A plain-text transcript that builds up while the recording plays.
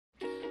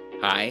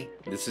Hi,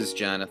 this is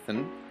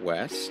Jonathan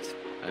West.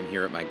 I'm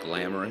here at my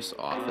glamorous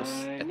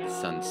office at the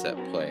Sunset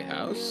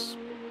Playhouse,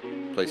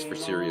 place for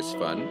serious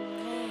fun.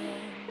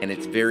 And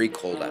it's very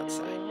cold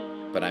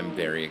outside, but I'm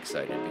very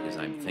excited because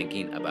I'm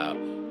thinking about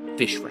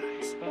fish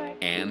fries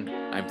and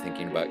I'm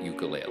thinking about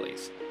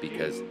ukuleles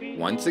because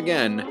once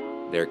again,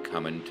 they're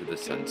coming to the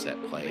Sunset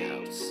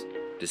Playhouse,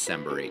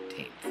 December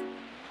 18th.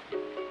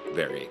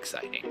 Very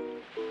exciting.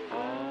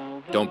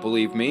 Don't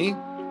believe me?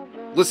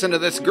 Listen to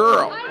this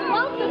girl. I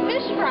love the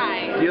fish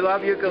fries. Do you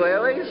love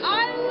ukuleles?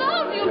 I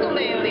love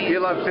ukuleles. Do you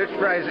love fish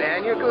fries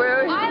and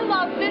ukuleles? I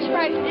love fish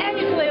fries and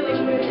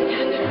ukuleles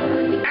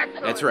together.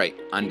 Excellent. That's right.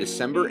 On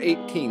December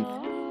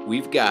 18th,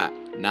 we've got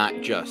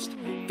not just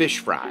fish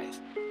fries,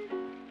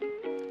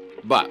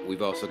 but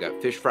we've also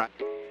got fish fries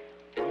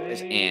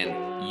and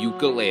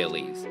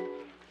ukuleles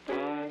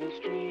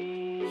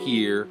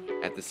here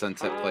at the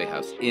Sunset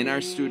Playhouse in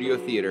our studio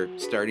theater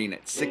starting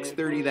at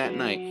 6:30 that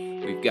night.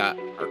 We've got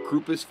our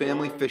Krupa's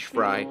Family Fish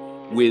Fry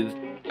with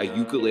a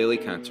ukulele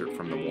concert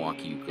from the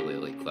Milwaukee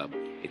Ukulele Club.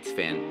 It's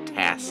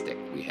fantastic.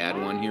 We had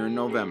one here in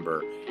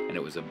November and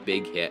it was a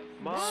big hit,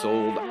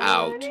 sold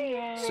out.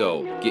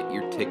 So get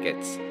your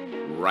tickets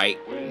right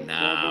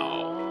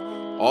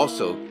now.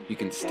 Also, you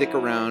can stick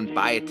around,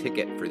 buy a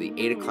ticket for the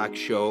 8 o'clock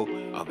show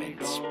of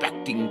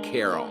Inspecting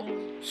Carol.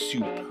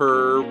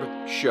 Superb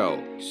show.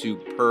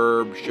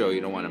 Superb show.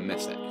 You don't want to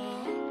miss it.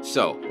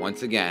 So,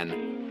 once again,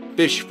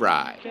 fish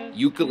fry,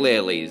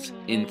 ukuleles,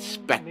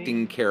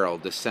 Inspecting Carol,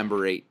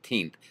 December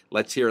 18th.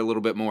 Let's hear a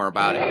little bit more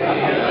about it.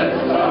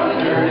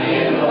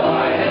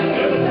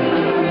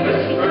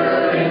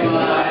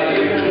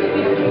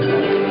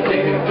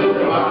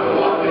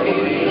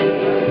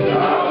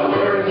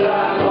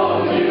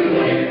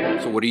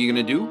 So what are you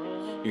going to do?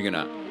 You're going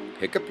to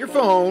pick up your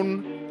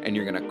phone and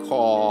you're going to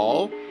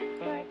call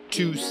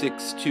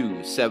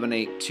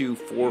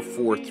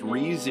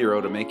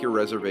 262-782-4430 to make your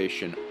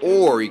reservation,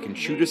 or you can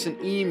shoot us an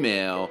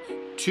email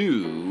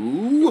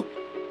to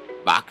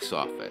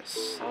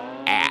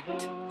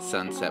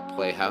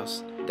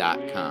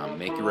boxoffice@sunsetplayhouse.com.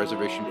 Make your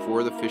reservation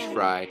for the fish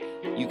fry.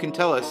 You can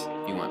tell us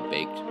if you want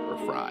baked or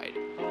fried.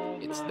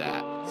 It's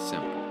that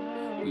simple.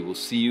 We will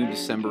see you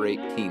December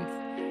 18th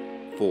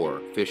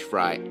for fish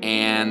fry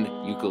and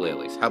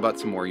ukuleles. How about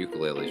some more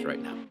ukuleles right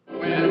now?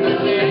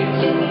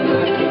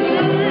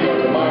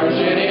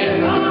 Marching in.